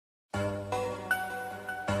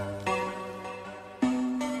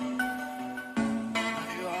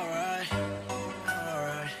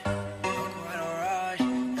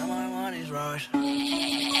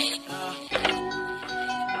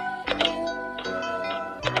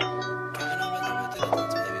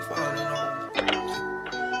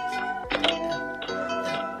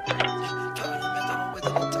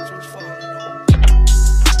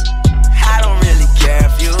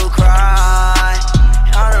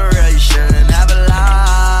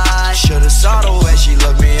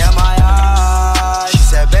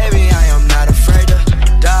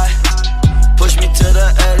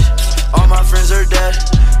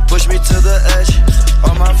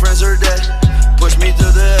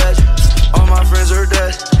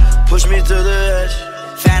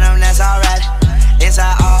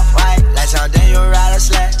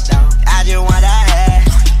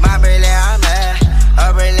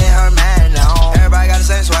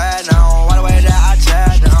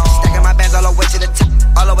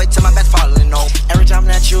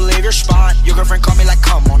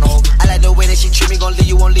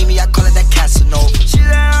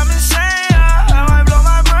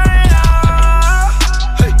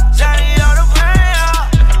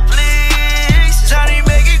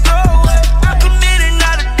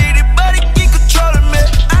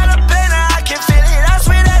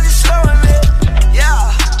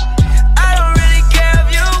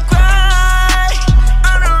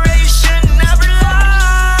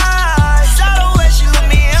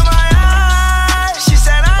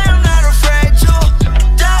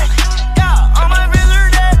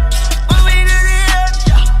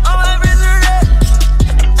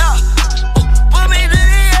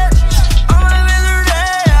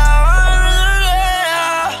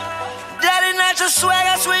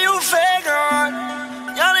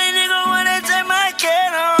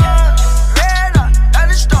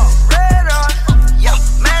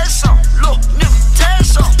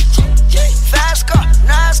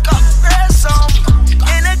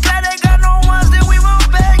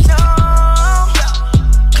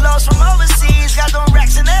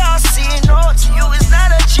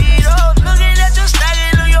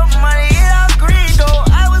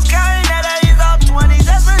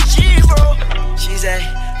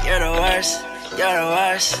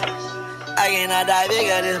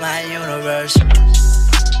nigga, this my universe.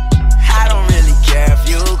 I don't really care if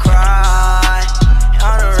you cry.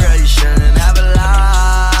 On the real, you shouldn't have a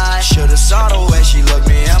lie. Should've saw the way she looked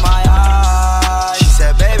me in my eyes. She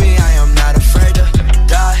said, baby, I am not afraid to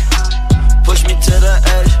die. Push me to the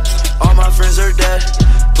edge, all my friends are dead.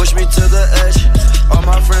 Push me to the edge, all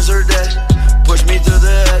my friends are dead. Push me to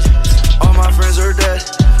the edge, all my friends are dead.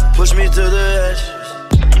 Push me to the edge.